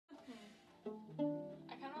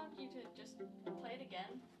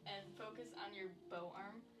your bow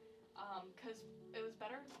arm, because it was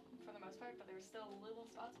better for the most part, but there were still little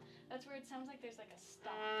spots. That's where it sounds like there's like a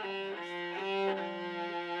stop almost.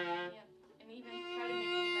 Yep, and even try to make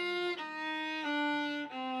it even.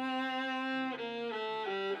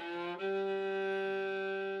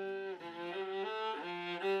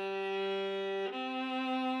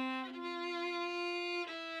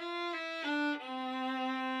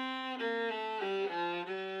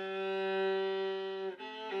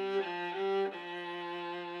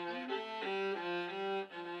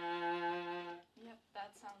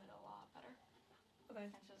 That sounded a lot better. Okay.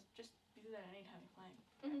 And just do that anytime you're playing.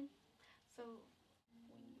 Mm-hmm. So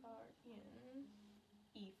we are in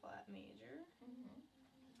E flat major. Mm-hmm.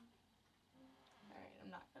 All right, I'm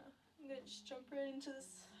gonna just jump right into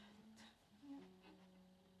this. Yeah.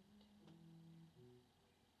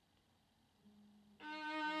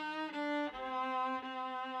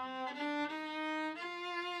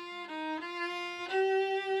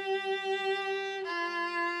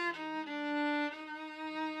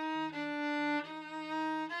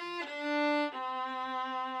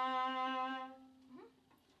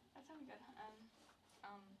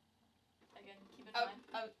 Again, keep in mind.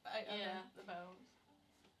 Yeah, the bows.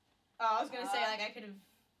 Oh, I was gonna say, like, I could have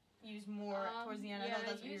used more towards the end. Yeah, I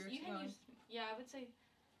thought that's what you were going. I would say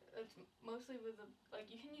it's mostly with the, like,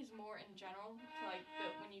 you can use more in general to, like,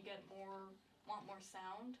 when you get want more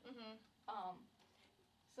sound. Mm-hmm.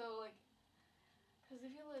 So, like, because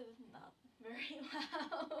if you it's not very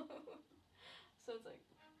loud. So it's like.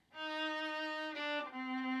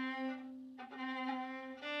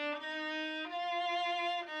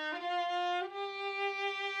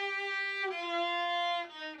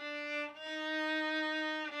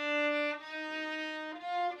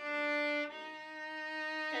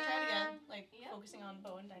 Focusing on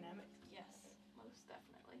bow and dynamics. Yes, most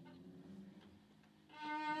definitely.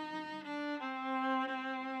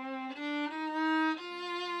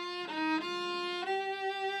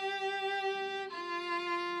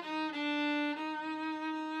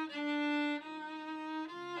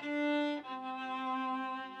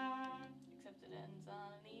 Except it ends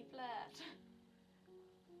on an E flat.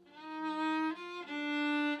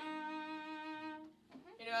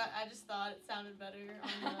 You know what? I just thought it sounded better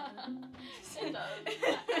on the... It does.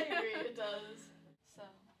 I agree, it does. So,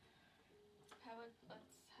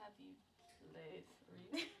 let's have you play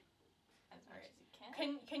through as much as you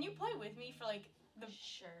can. Can you play with me for, like,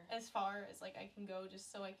 Sure. as far as, like, I can go,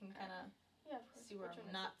 just so I can kind of see where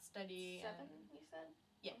I'm not steady. 7, you said?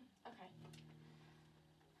 Yeah. Okay.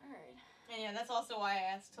 Alright. And yeah, that's also why I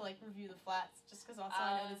asked to, like, review the flats, just because also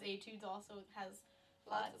I know this Etudes also has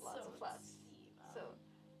flats. Lots of flats. So,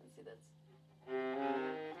 let's see, that's...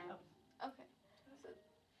 Oh. Okay. So,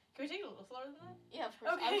 can we take it a little slower than that? Yeah, of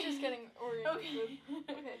course. Okay. I was just getting oriented. Okay.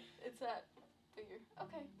 Okay, it's that figure.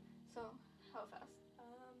 Okay, so how fast?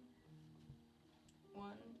 1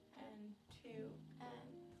 and 2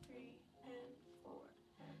 and 3 and 4.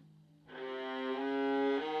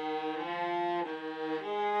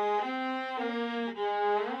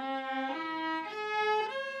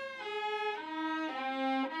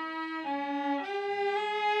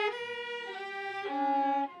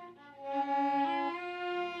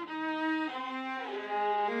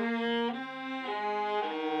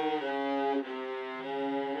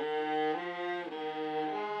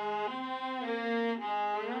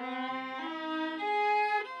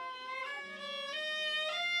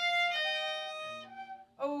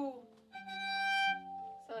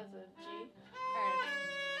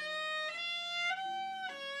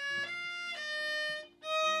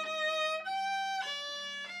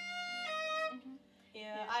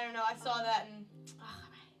 I saw that and I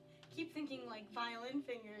keep thinking like violin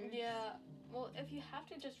fingers. Yeah. Well, if you have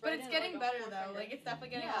to just but it's getting better though. Like it's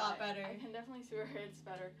definitely getting a lot better. I can definitely see where it's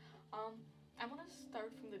better. I want to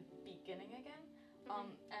start from the beginning again.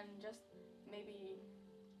 And just maybe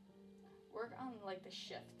work on like the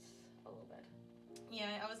shifts a little bit.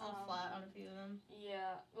 Yeah, I was a little flat on a few of them.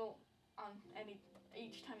 Yeah. Well, on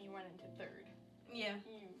each time you went into third. Yeah.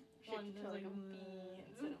 You shifted to like a B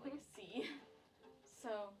instead of like a C.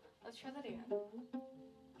 So let's try that again.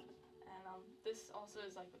 And this also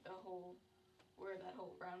is like the whole, where that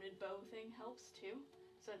whole rounded bow thing helps too.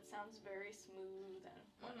 So it sounds very smooth and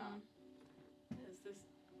whatnot. Because this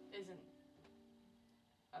isn't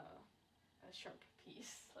a sharp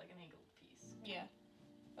piece, like an angled piece. Yeah.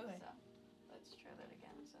 Okay. So let's try that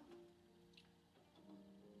again. So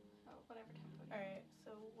whatever tempo. Alright,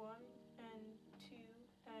 so 1 and 2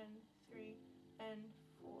 and 3 and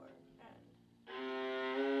 4 and...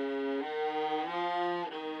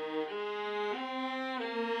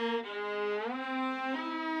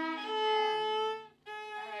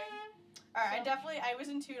 I was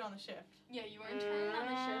in tune on the shift. Yeah, you were in tune on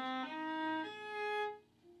the shift.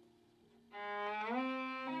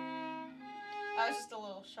 I was just a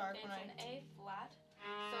little sharp It's when an A flat,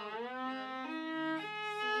 so your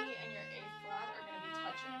C and your A flat are gonna be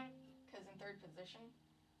touching, because in third position,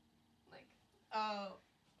 like. Oh.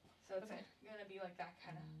 So it's Okay. gonna be like that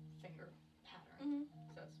kind of finger pattern.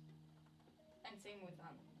 Mhm. So it's, and same with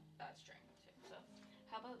that string too. So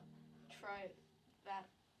how about try that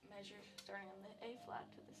measure starting on the A flat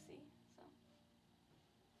to the C. So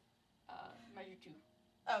measure 2.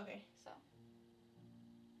 Okay. So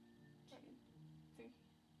 2, 3,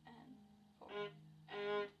 and 4.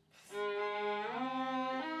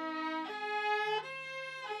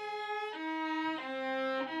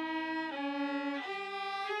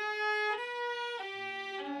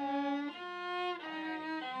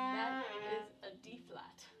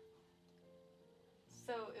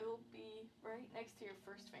 So it will be right next to your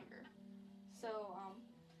first finger. So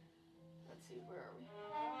let's see, where are we?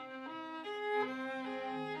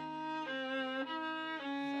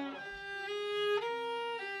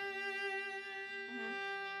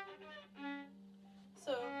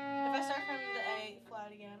 So if I start from the A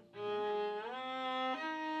flat again.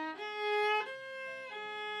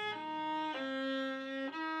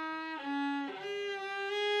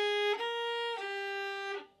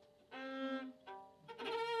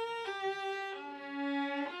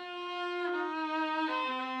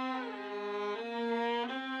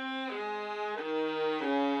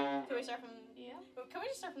 Can we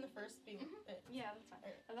just start from the first beat? Yeah, that's fine.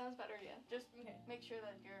 Right. That was better, yeah. Just Okay. make sure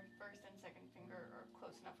that your first and second finger are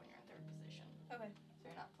close enough when you're in third position. Okay. So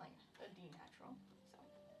you're not playing a D natural. So,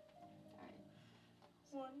 alright.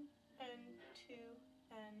 1 and 2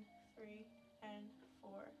 and 3 and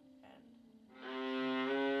 4 and.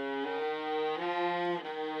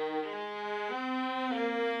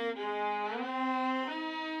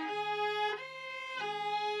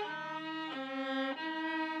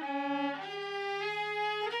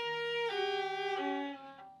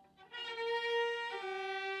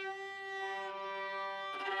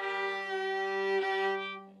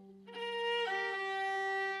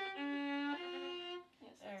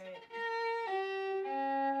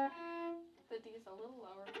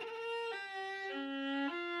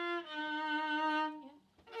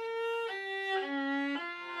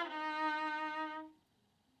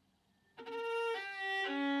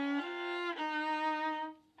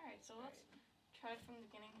 From the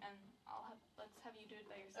beginning, and let's have you do it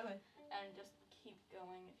by yourself. Okay. And just keep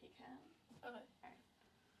going if you can. Okay. Alright.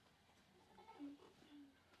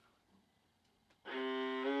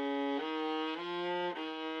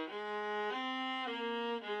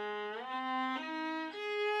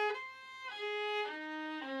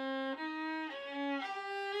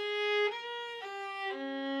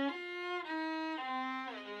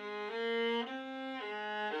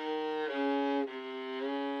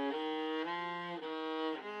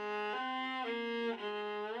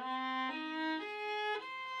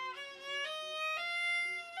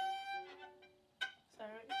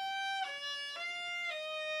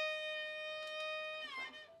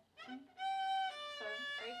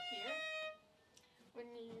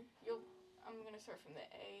 I'm gonna start from the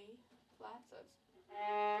A flat, so it's.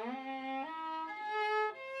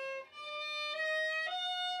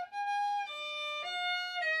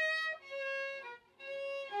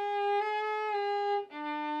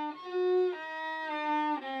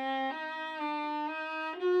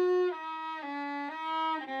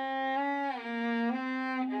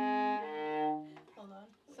 Hold on.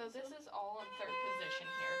 So this is all in third position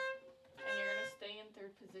here, and you're gonna stay in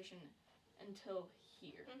third position until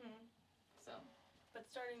here. Mhm. So. But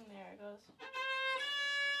starting there, it goes.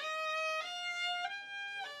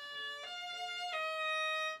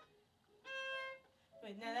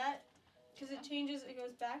 Wait, now that, because it changes, it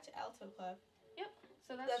goes back to alto clef. Yep.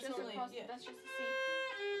 So that's just only, across. yeah. That's just a C.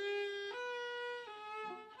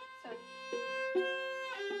 So.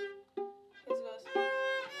 This goes.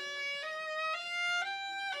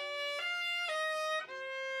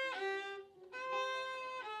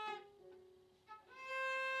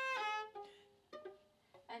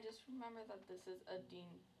 And just remember that this is a D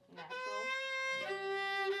natural.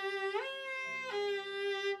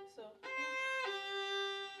 So.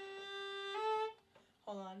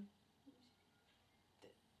 Hold on.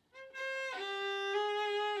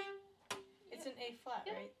 It's an A flat,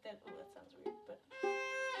 Yep. right? That sounds weird, but.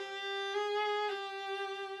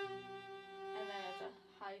 And then it's a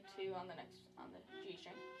high 2 on the G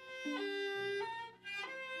string.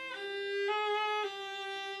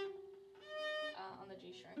 On the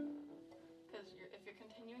G string, because if you're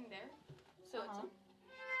continuing there, so it's.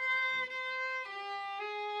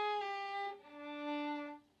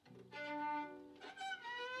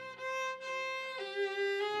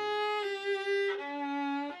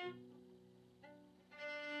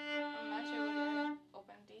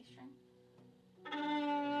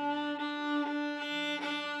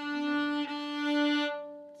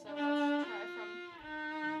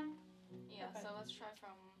 try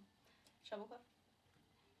from. Treble clef.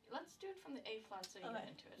 Let's do it from the A flat so you Okay. get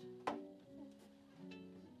into it.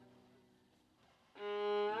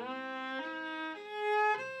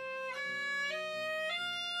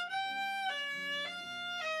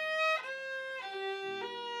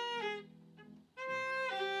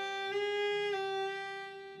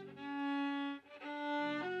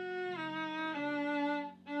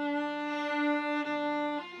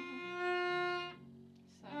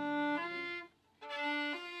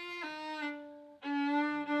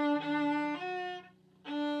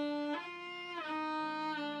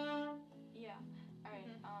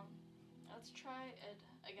 Let's try it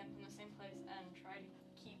again from the same place and try to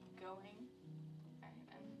keep going. Alright,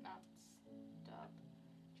 and not stop.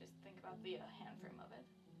 Just think about the hand frame of it.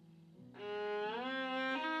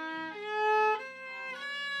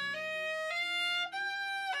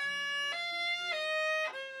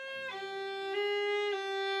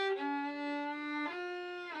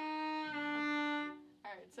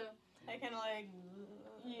 Alright, so I kind of like.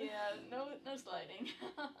 yeah, no sliding.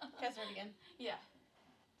 Can I start again? Yeah.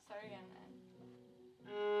 Start again.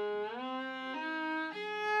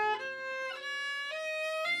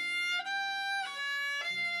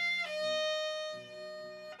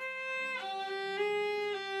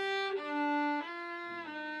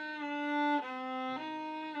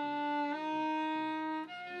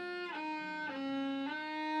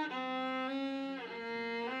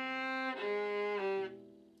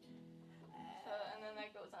 And then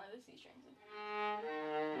that goes on to the C strings.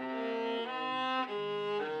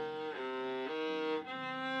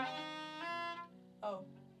 Oh.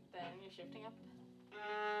 Then you're shifting up.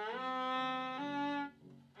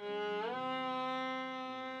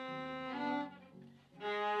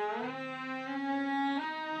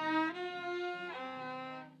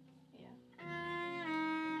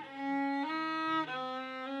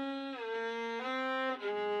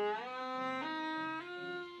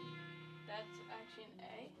 That's actually an A.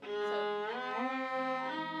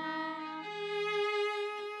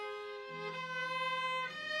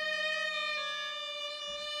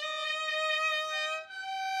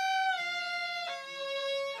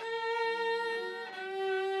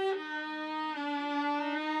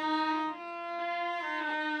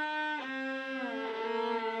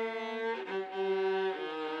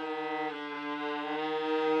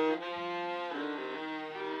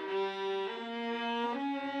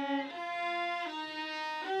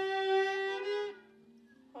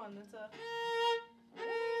 Hold on, that's a.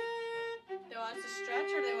 They want us to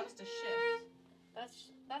stretch or they want us to shift?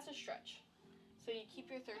 That's a stretch. So you keep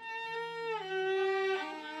your third.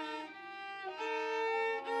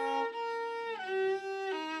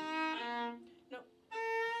 Nope.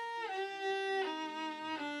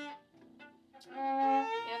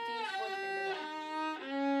 You have to use fourth finger there.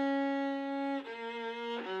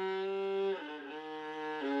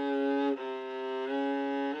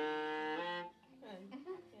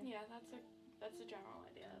 Yeah, that's a general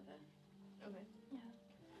idea of it. Okay. Yeah.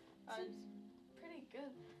 Seems pretty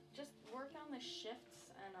good. Just work on the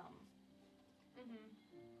shifts and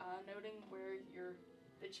noting where your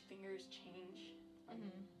fingers change,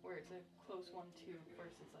 where it's a close 1-2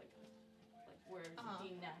 versus like where it's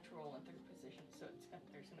D natural in third position. So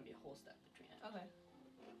there's gonna be a whole step between it. Okay.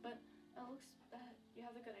 But it looks that you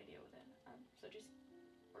have a good idea with it. So just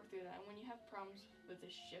work through that. And when you have problems with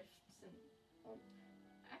the shifts and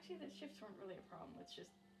actually the shifts weren't really a problem. It's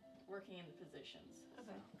just working in the positions.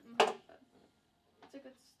 Okay. So, it's a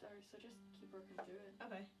good start. So just keep working through it.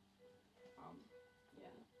 Okay. Yeah.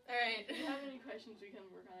 All right. If you have any questions, we can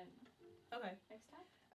work on it Okay. next time.